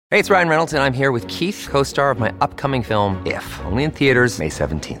Hey, it's Ryan Reynolds, and I'm here with Keith, co-star of my upcoming film, If, only in theaters May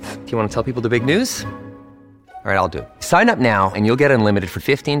 17th. Do you want to tell people the big news? All right, I'll do it. Sign up now and you'll get unlimited for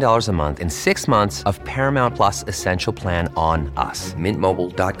 $15 a month and 6 months of Paramount Plus Essential Plan on us.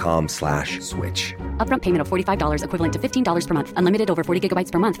 MintMobile.com/switch. Upfront payment of $45 equivalent to $15 per month. Unlimited over 40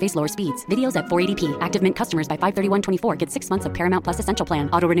 gigabytes per month. Face lower speeds. Videos at 480p. Active Mint customers by 531.24 get 6 months of Paramount Plus Essential Plan.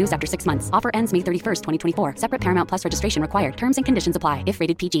 Auto renews after 6 months. Offer ends May 31st, 2024. Separate Paramount Plus registration required. Terms and conditions apply if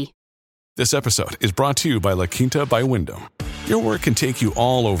rated PG. This episode is brought to you by La Quinta by Wyndham. Your work can take you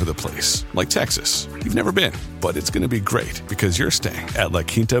all over the place, like Texas. You've never been, but it's going to be great because you're staying at La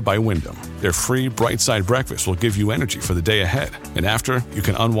Quinta by Wyndham. Their free Bright Side breakfast will give you energy for the day ahead. And after, you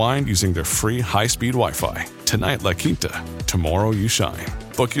can unwind using their free high-speed Wi-Fi. Tonight, La Quinta. Tomorrow, you shine.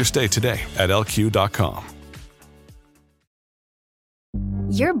 Book your stay today at LQ.com.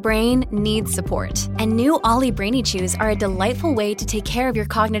 Your brain needs support, and new Ollie Brainy Chews are a delightful way to take care of your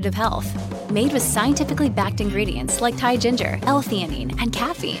cognitive health. Made with scientifically backed ingredients like Thai ginger, L-theanine, and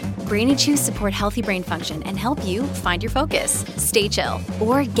caffeine, Brainy Chews support healthy brain function and help you find your focus, stay chill,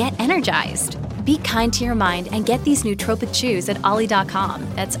 or get energized. Be kind to your mind and get these nootropic chews at ollie.com.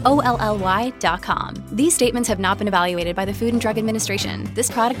 That's OLLY.com. These statements have not been evaluated by the Food and Drug Administration. This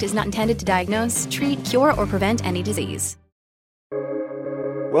product is not intended to diagnose, treat, cure, or prevent any disease.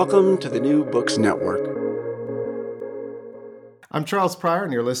 Welcome to the New Books Network. I'm Charles Pryor,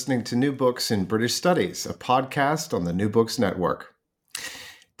 and you're listening to New Books in British Studies, a podcast on the New Books Network.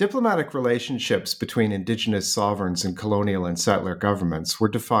 Diplomatic relationships between Indigenous sovereigns and colonial and settler governments were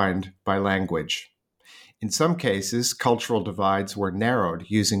defined by language. In some cases, cultural divides were narrowed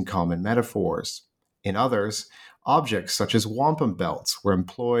using common metaphors. In others, objects such as wampum belts were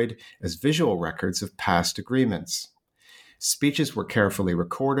employed as visual records of past agreements. Speeches were carefully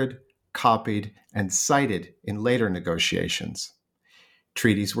recorded, copied, and cited in later negotiations.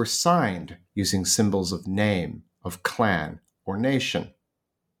 Treaties were signed using symbols of name, of clan, or nation.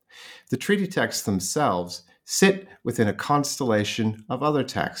 The treaty texts themselves sit within a constellation of other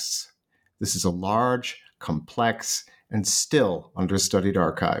texts. This is a large, complex, and still understudied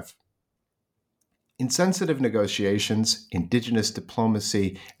archive. In sensitive negotiations, Indigenous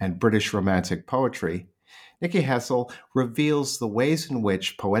diplomacy, and British Romantic poetry, Nikki Hessel reveals the ways in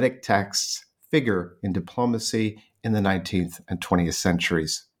which poetic texts figure in diplomacy in the 19th and 20th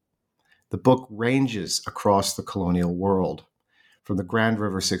centuries. The book ranges across the colonial world, from the Grand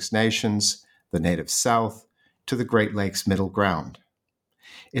River Six Nations, the Native South, to the Great Lakes Middle Ground.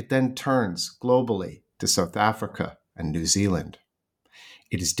 It then turns globally to South Africa and New Zealand.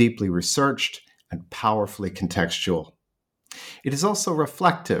 It is deeply researched and powerfully contextual. It is also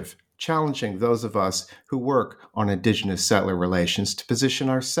reflective, challenging those of us who work on Indigenous settler relations to position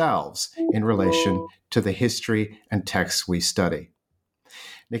ourselves in relation to the history and texts we study.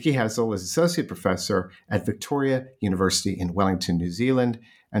 Nikki Hessel is Associate Professor at Victoria University in Wellington, New Zealand,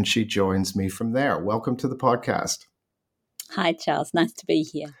 and she joins me from there. Welcome to the podcast. Hi, Charles. Nice to be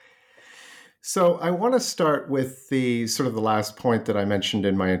here. So I want to start with the last point that I mentioned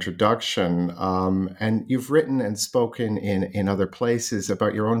in my introduction. And you've written and spoken in other places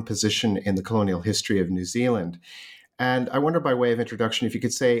about your own position in the colonial history of New Zealand. And I wonder, by way of introduction, if you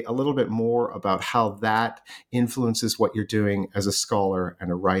could say a little bit more about how that influences what you're doing as a scholar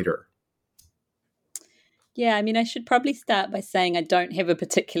and a writer. Yeah, I should probably start by saying I don't have a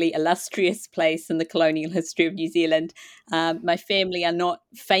particularly illustrious place in the colonial history of New Zealand. My family are not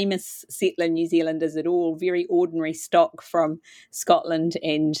famous settler New Zealanders at all, very ordinary stock from Scotland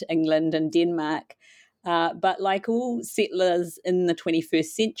and England and Denmark. But like all settlers in the 21st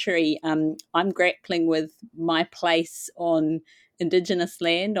century, I'm grappling with my place on Indigenous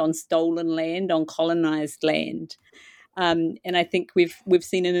land, on stolen land, on colonised land. And I think we've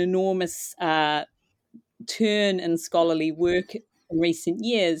seen an enormous turn in scholarly work in recent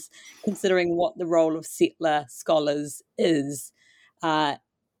years, considering what the role of settler scholars is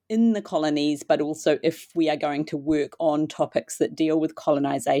in the colonies, but also if we are going to work on topics that deal with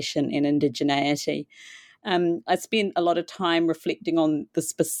colonisation and indigeneity. I spent a lot of time reflecting on the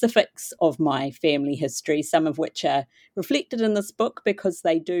specifics of my family history, some of which are reflected in this book because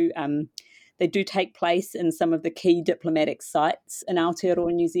they do take place in some of the key diplomatic sites in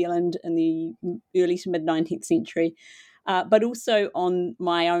Aotearoa, New Zealand in the early to mid-19th century, but also on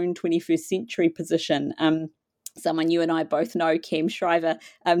my own 21st century position. Someone you and I both know, Cam Shriver,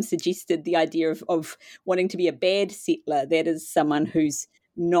 suggested the idea of wanting to be a bad settler. That is someone who's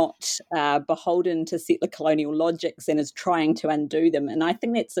not beholden to settler colonial logics and is trying to undo them. And I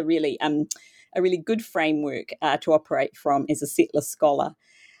think that's a really good framework to operate from as a settler scholar.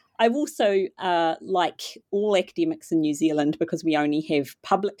 I've also, like all academics in New Zealand, because we only have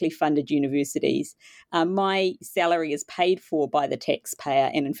publicly funded universities, my salary is paid for by the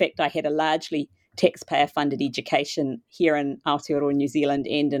taxpayer. And in fact, I had a largely taxpayer-funded education here in Aotearoa, New Zealand,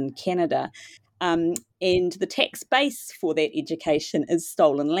 and in Canada. And the tax base for that education is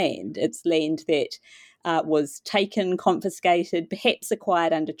stolen land. It's land that was taken, confiscated, perhaps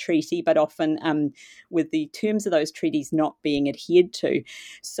acquired under treaty, but often with the terms of those treaties not being adhered to.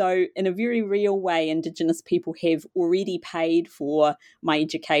 So in a very real way, Indigenous people have already paid for my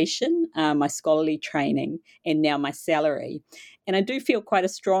education, my scholarly training, and now my salary. And I do feel quite a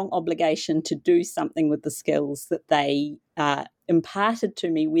strong obligation to do something with the skills that they imparted to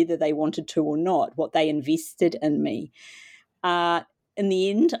me, whether they wanted to or not, what they invested in me. In the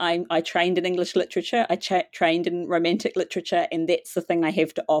end, I trained in English literature, I trained in Romantic literature, and that's the thing I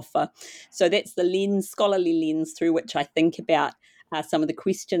have to offer. So that's the lens, scholarly lens, through which I think about some of the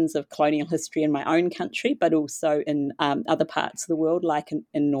questions of colonial history in my own country, but also in other parts of the world, like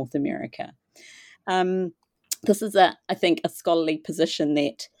in North America. This is, I think, a scholarly position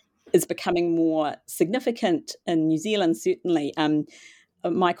that is becoming more significant in New Zealand, certainly.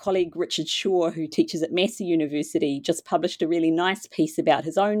 My colleague Richard Shaw, who teaches at Massey University, just published a really nice piece about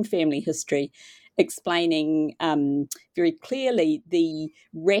his own family history, explaining very clearly the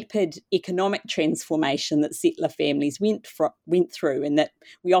rapid economic transformation that settler families went through, and that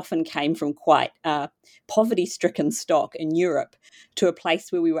we often came from quite poverty-stricken stock in Europe to a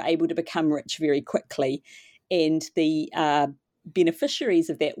place where we were able to become rich very quickly. And the beneficiaries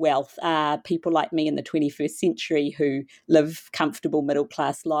of that wealth are people like me in the 21st century who live comfortable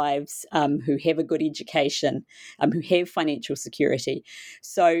middle-class lives, who have a good education, who have financial security.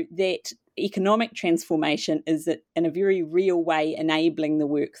 So that economic transformation is in a very real way enabling the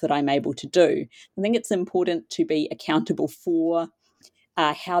work that I'm able to do. I think it's important to be accountable for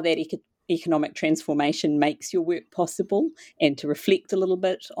how that economic transformation makes your work possible, and to reflect a little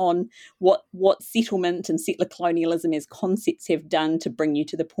bit on what settlement and settler colonialism as concepts have done to bring you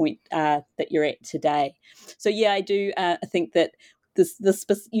to the point that you're at today. So yeah, I do I think that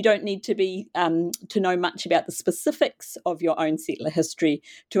you don't need to be to know much about the specifics of your own settler history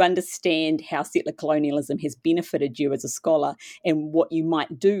to understand how settler colonialism has benefited you as a scholar, and what you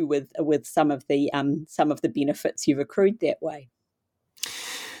might do with some of the benefits you've accrued that way.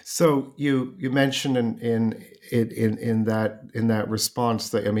 So you mentioned in that response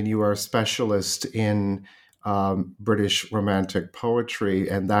that, I mean, you are a specialist in British Romantic poetry,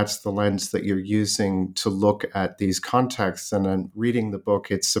 and that's the lens that you're using to look at these contexts. And in reading the book,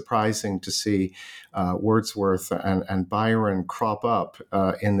 it's surprising to see Wordsworth and Byron crop up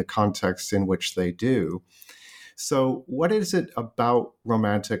in the context in which they do. So what is it about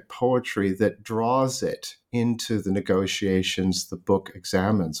Romantic poetry that draws it into the negotiations the book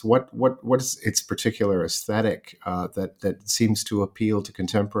examines? What is its particular aesthetic that seems to appeal to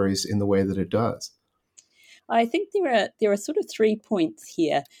contemporaries in the way that it does? I think there are sort of 3 points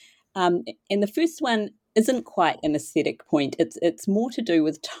here. And the first one isn't quite an aesthetic point. It's more to do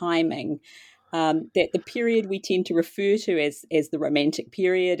with timing. That the period we tend to refer to as the Romantic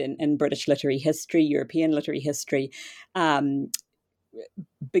period in British literary history, European literary history,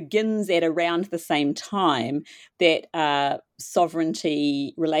 begins at around the same time that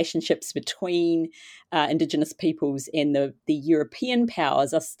sovereignty relationships between Indigenous peoples and the European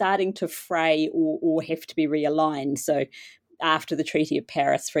powers are starting to fray or have to be realigned. So after the Treaty of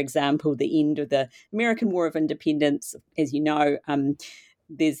Paris, for example, the end of the American War of Independence, as you know,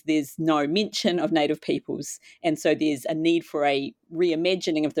 there's no mention of Native peoples. And so there's a need for a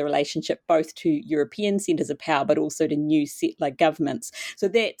reimagining of the relationship, both to European centres of power, but also to new settler governments. So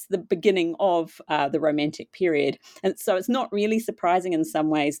that's the beginning of the Romantic period. And so it's not really surprising in some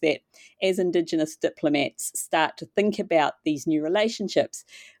ways that as Indigenous diplomats start to think about these new relationships,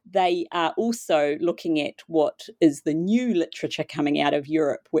 they are also looking at what is the new literature coming out of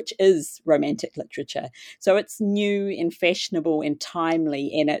Europe, which is Romantic literature. So it's new and fashionable and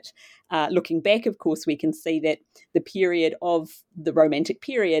timely, and it looking back, of course, we can see that the period of the Romantic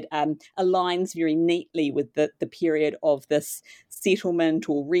period aligns very neatly with the period of this settlement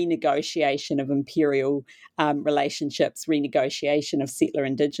or renegotiation of imperial relationships, renegotiation of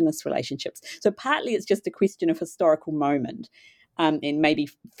settler-Indigenous relationships. So partly it's just a question of historical moment. And maybe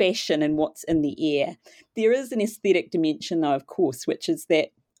fashion and what's in the air. There is an aesthetic dimension, though, of course, which is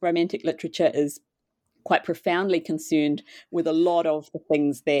that Romantic literature is quite profoundly concerned with a lot of the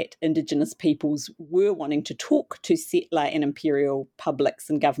things that Indigenous peoples were wanting to talk to settler and imperial publics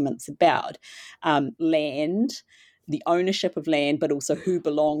and governments about. Land, the ownership of land, but also who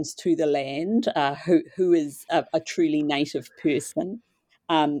belongs to the land, who is a truly native person.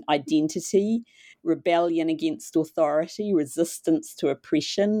 identity, rebellion against authority, resistance to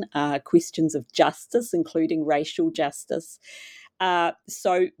oppression, questions of justice, including racial justice.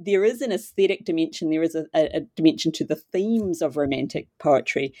 So there is an aesthetic dimension, there is a dimension to the themes of Romantic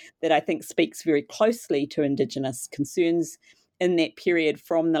poetry that I think speaks very closely to Indigenous concerns in that period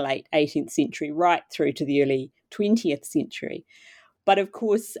from the late 18th century right through to the early 20th century. But of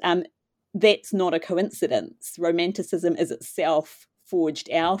course, that's not a coincidence. Romanticism is itself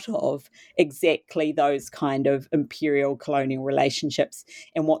forged out of exactly those kind of imperial colonial relationships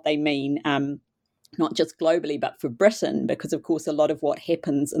and what they mean, not just globally, but for Britain, because, of course, a lot of what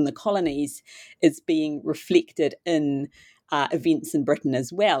happens in the colonies is being reflected in events in Britain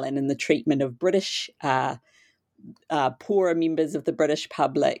as well, and in the treatment of British poorer members of the British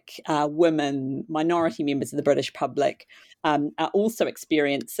public, women, minority members of the British public, are also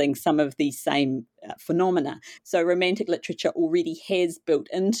experiencing some of these same phenomena. So Romantic literature already has built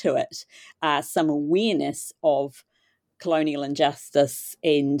into it some awareness of colonial injustice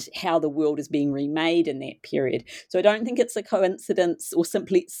and how the world is being remade in that period. So I don't think it's a coincidence or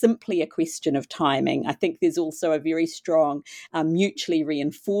simply a question of timing. I think there's also a very strong mutually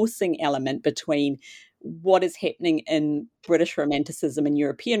reinforcing element between what is happening in British Romanticism and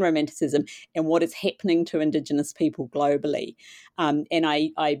European Romanticism and what is happening to Indigenous people globally. And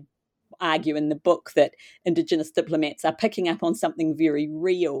I argue in the book that Indigenous diplomats are picking up on something very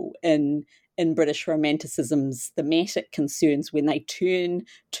real in British Romanticism's thematic concerns when they turn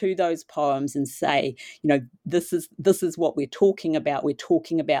to those poems and say, this is what we're talking about. We're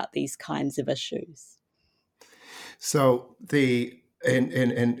talking about these kinds of issues. So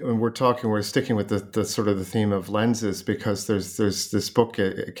we're sticking with the sort of the theme of lenses, because there's this book,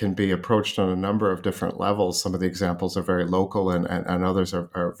 it can be approached on a number of different levels. Some of the examples are very local and others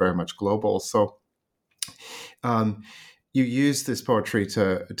are very much global. So you use this poetry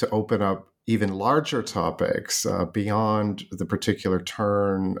to open up even larger topics beyond the particular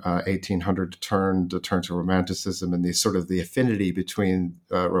turn, 1800 turn, the turn to Romanticism, and the affinity between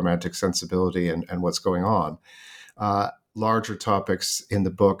Romantic sensibility and what's going on. Larger topics in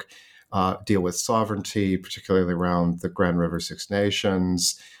the book deal with sovereignty, particularly around the Grand River Six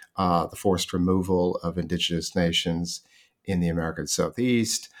Nations, the forced removal of Indigenous nations in the American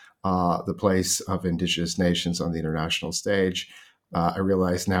Southeast, the place of Indigenous nations on the international stage. I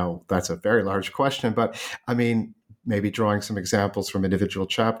realize now that's a very large question, but I mean, maybe drawing some examples from individual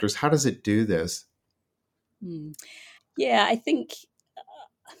chapters. How does it do this? Yeah, I think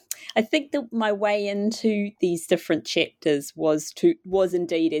that my way into these different chapters was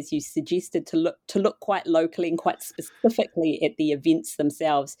indeed, as you suggested, to look quite locally and quite specifically at the events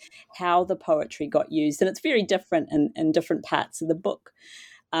themselves, how the poetry got used, and it's very different in different parts of the book.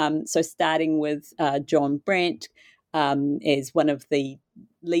 So starting with John Brandt as one of the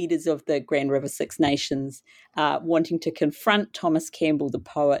leaders of the Grand River Six Nations, wanting to confront Thomas Campbell, the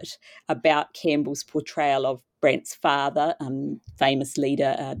poet, about Campbell's portrayal of Brandt's father, famous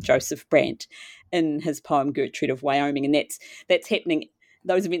leader Joseph Brandt, in his poem Gertrude of Wyoming. And that's happening.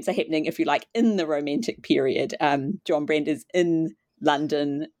 Those events are happening, if you like, in the Romantic period. John Brandt is in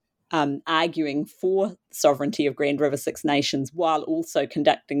London arguing for sovereignty of Grand River Six Nations while also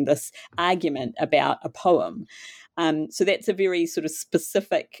conducting this argument about a poem. So that's a very sort of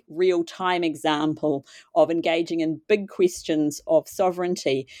specific real-time example of engaging in big questions of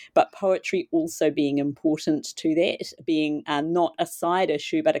sovereignty, but poetry also being important to that, being not a side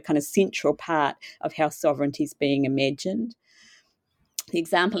issue, but a kind of central part of how sovereignty is being imagined. The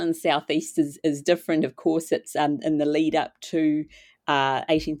example in the Southeast is different. Of course, it's in the lead up to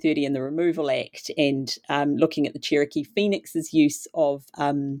 1830 and the Removal Act, and looking at the Cherokee Phoenix's use of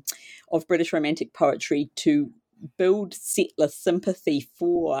British Romantic poetry to build settler sympathy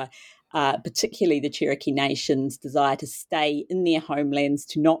for particularly the Cherokee Nation's desire to stay in their homelands,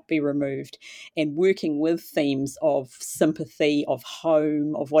 to not be removed, and working with themes of sympathy, of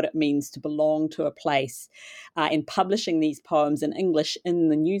home, of what it means to belong to a place, and publishing these poems in English in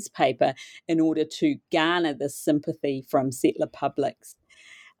the newspaper in order to garner this sympathy from settler publics.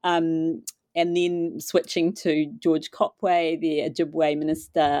 And then switching to George Copway, the Ojibwe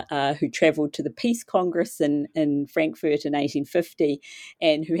minister who travelled to the Peace Congress in Frankfurt in 1850,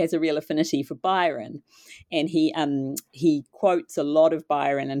 and who has a real affinity for Byron. And he quotes a lot of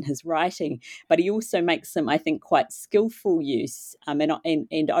Byron in his writing, but he also makes some, I think, quite skillful use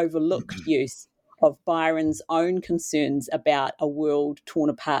and overlooked use of Byron's own concerns about a world torn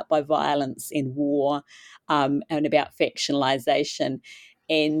apart by violence and war, and about factionalisation,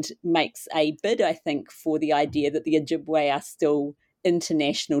 and makes a bid, I think, for the idea that the Ojibwe are still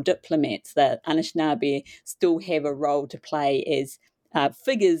international diplomats, that Anishinaabe still have a role to play as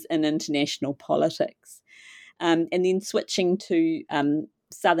figures in international politics. And then switching to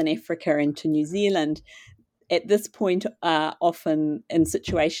Southern Africa and to New Zealand, at this point, often in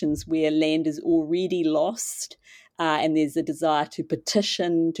situations where land is already lost and there's a desire to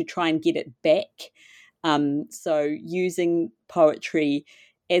petition to try and get it back. So using poetry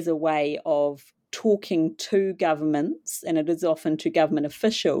as a way of talking to governments, and it is often to government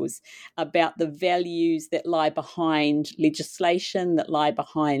officials, about the values that lie behind legislation, that lie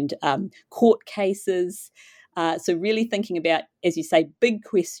behind court cases. So really thinking about, as you say, big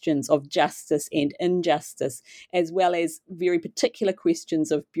questions of justice and injustice, as well as very particular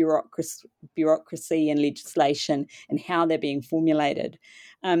questions of bureaucracy and legislation and how they're being formulated.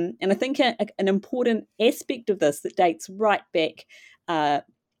 And I think an important aspect of this that dates right back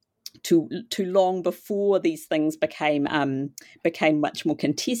to long before these things became much more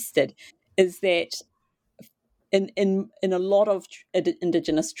contested is that in a lot of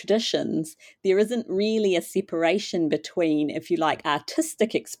Indigenous traditions, there isn't really a separation between, if you like,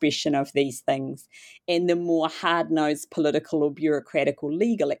 artistic expression of these things and the more hard-nosed political or bureaucratic or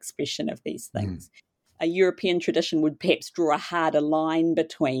legal expression of these things. A European tradition would perhaps draw a harder line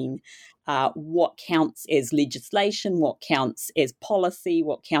between what counts as legislation, what counts as policy,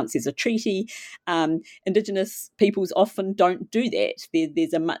 what counts as a treaty. Indigenous peoples often don't do that.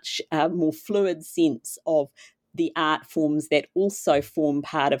 There's a much more fluid sense of the art forms that also form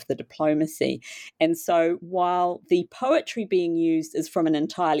part of the diplomacy. And so while the poetry being used is from an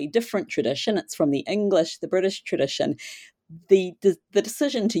entirely different tradition, it's from the English, the British tradition, the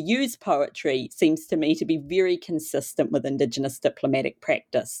decision to use poetry seems to me to be very consistent with Indigenous diplomatic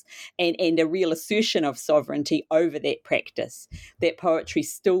practice and a real assertion of sovereignty over that practice. That poetry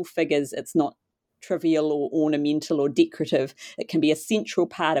still figures, it's not trivial or ornamental or decorative. It can be a central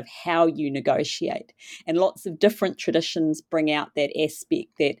part of how you negotiate. And lots of different traditions bring out that aspect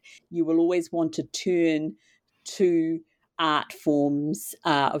that you will always want to turn to art forms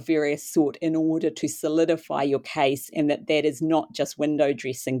of various sort in order to solidify your case, and that is not just window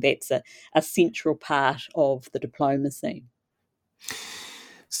dressing. That's a central part of the diplomacy.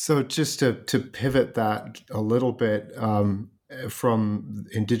 So just to pivot that a little bit, from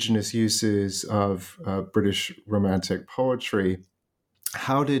Indigenous uses of British Romantic poetry,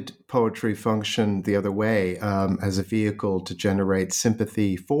 how did poetry function the other way as a vehicle to generate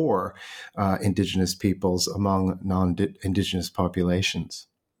sympathy for Indigenous peoples among non-Indigenous populations?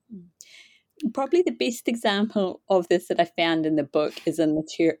 Probably the best example of this that I found in the book is in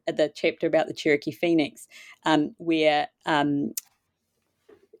the chapter about the Cherokee Phoenix, where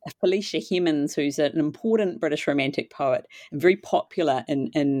Felicia Hemans, who's an important British Romantic poet and very popular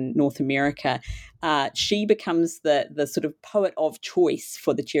in North America, she becomes the sort of poet of choice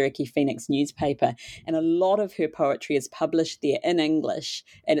for the Cherokee Phoenix newspaper. And a lot of her poetry is published there in English,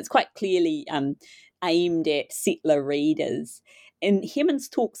 and it's quite clearly aimed at settler readers. And Hemans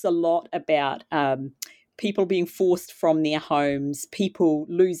talks a lot about people being forced from their homes, people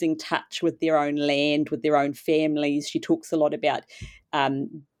losing touch with their own land, with their own families. She talks a lot about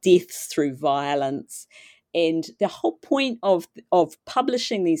deaths through violence. And the whole point of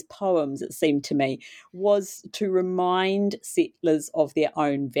publishing these poems, it seemed to me, was to remind settlers of their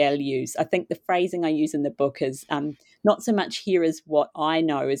own values. I think the phrasing I use in the book is not so much here is what I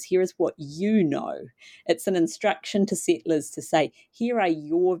know, as here is what you know. It's an instruction to settlers to say, here are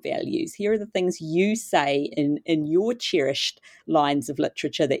your values. Here are the things you say in your cherished lines of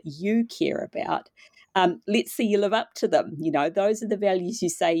literature that you care about. Let's see you live up to them. You know, those are the values you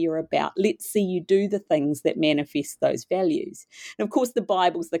say you're about. Let's see you do the things that manifest those values. And of course, the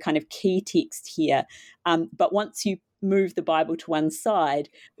Bible's the kind of key text here. But once you move the Bible to one side,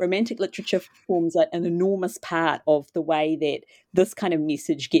 Romantic literature forms an enormous part of the way that this kind of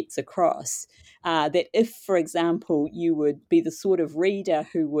message gets across. That if, for example, you would be the sort of reader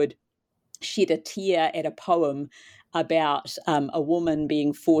who would shed a tear at a poem about a woman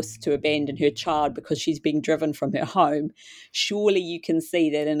being forced to abandon her child because she's being driven from her home, surely you can see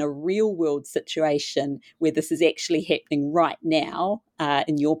that in a real world situation where this is actually happening right now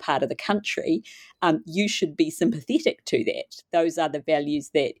in your part of the country, you should be sympathetic to that. Those are the values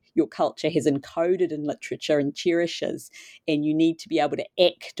that your culture has encoded in literature and cherishes, and you need to be able to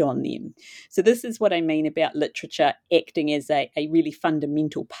act on them. So this is what I mean about literature acting as a really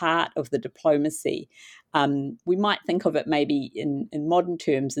fundamental part of the diplomacy. We might think of it maybe in modern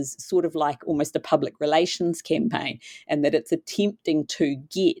terms as sort of like almost a public relations campaign, and that it's attempting to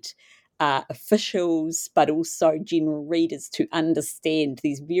get officials, but also general readers to understand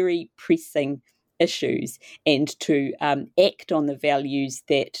these very pressing issues and to act on the values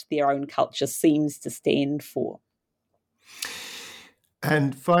that their own culture seems to stand for.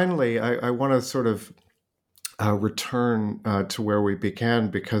 And finally, I want to sort of return to where we began,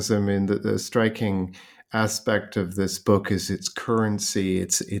 because I mean the striking aspect of this book is its currency,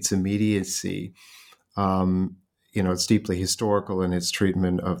 its immediacy. It's deeply historical in its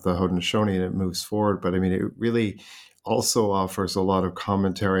treatment of the Haudenosaunee, and it moves forward. But I mean, it really also offers a lot of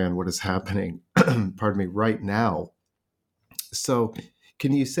commentary on what is happening, pardon me, right now. So,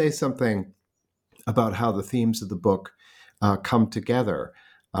 can you say something about how the themes of the book come together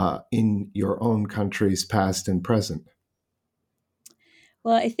in your own countries, past and present?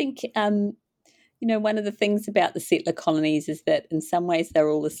 Well, I think one of the things about the settler colonies is that in some ways they're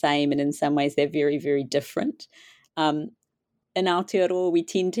all the same, and in some ways they're very, very different. In Aotearoa, we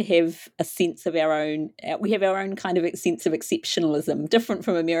tend to have a sense of our own, we have our own kind of sense of exceptionalism, different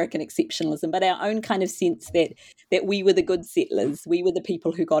from American exceptionalism, but our own kind of sense that we were the good settlers, we were the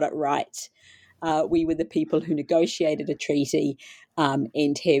people who got it right. We were the people who negotiated a treaty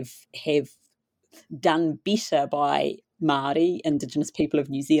and have done better by Māori, Indigenous people of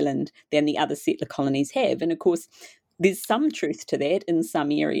New Zealand, than the other settler colonies have. And of course, there's some truth to that in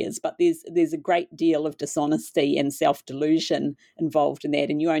some areas, but there's a great deal of dishonesty and self-delusion involved in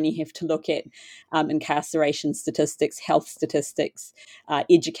that. And you only have to look at incarceration statistics, health statistics,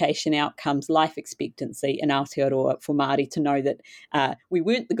 education outcomes, life expectancy in Aotearoa for Māori to know that we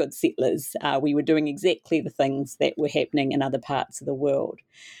weren't the good settlers. We were doing exactly the things that were happening in other parts of the world.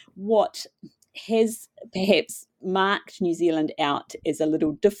 What has perhaps marked New Zealand out as a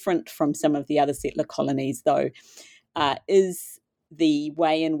little different from some of the other settler colonies, though, is the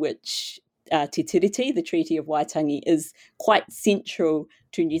way in which Te Tiriti, the Treaty of Waitangi, is quite central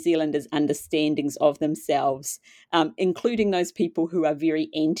to New Zealanders' understandings of themselves, including those people who are very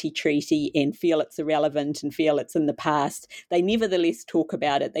anti-treaty and feel it's irrelevant and feel it's in the past. They nevertheless talk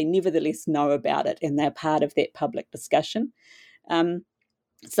about it, they nevertheless know about it, and they're part of that public discussion.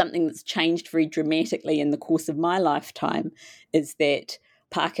 Something that's changed very dramatically in the course of my lifetime is that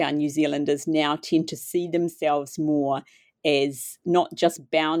Pākehā New Zealanders now tend to see themselves more as not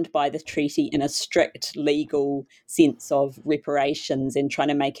just bound by the treaty in a strict legal sense of reparations and trying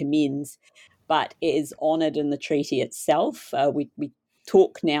to make amends, but as honoured in the treaty itself. We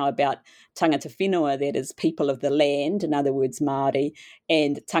talk now about tangata whenua, that is people of the land, in other words Māori,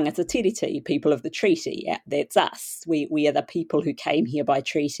 and tangata tiriti, people of the treaty, that's us. We are the people who came here by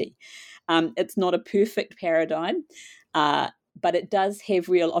treaty. It's not a perfect paradigm, but it does have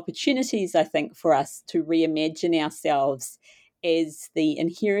real opportunities, I think, for us to reimagine ourselves as the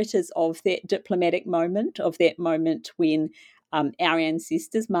inheritors of that diplomatic moment, of that moment when our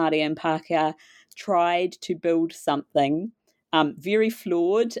ancestors, Māori and Pākehā, tried to build something very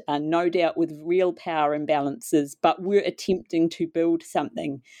flawed, no doubt with real power imbalances, but we're attempting to build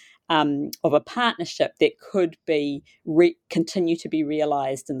something of a partnership that could be continue to be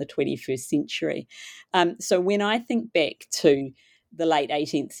realised in the 21st century. So when I think back to the late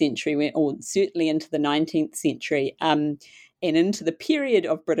 18th century, or certainly into the 19th century, and into the period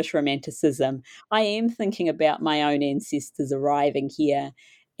of British Romanticism, I am thinking about my own ancestors arriving here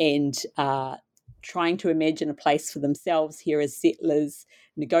and trying to imagine a place for themselves here as settlers,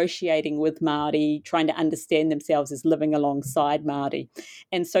 negotiating with Māori, trying to understand themselves as living alongside Māori.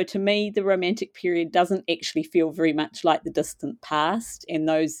 And so to me, the Romantic period doesn't actually feel very much like the distant past, and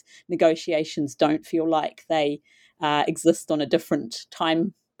those negotiations don't feel like they exist on a different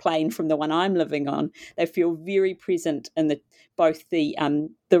time plane from the one I'm living on. They feel very present in both the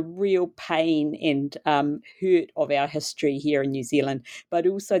real pain and hurt of our history here in New Zealand, but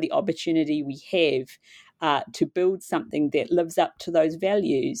also the opportunity we have to build something that lives up to those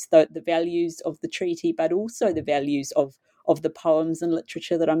values, the values of the treaty, but also the values of the poems and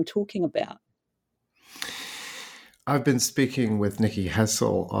literature that I'm talking about. I've been speaking with Nikki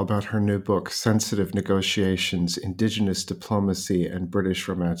Hessel about her new book, Sensitive Negotiations, Indigenous Diplomacy and British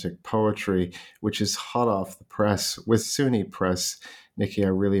Romantic Poetry, which is hot off the press with SUNY Press. Nikki, I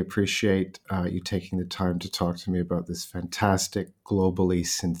really appreciate you taking the time to talk to me about this fantastic, globally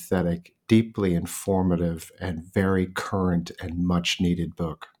synthetic, deeply informative, and very current and much-needed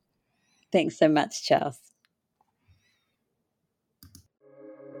book. Thanks so much, Charles.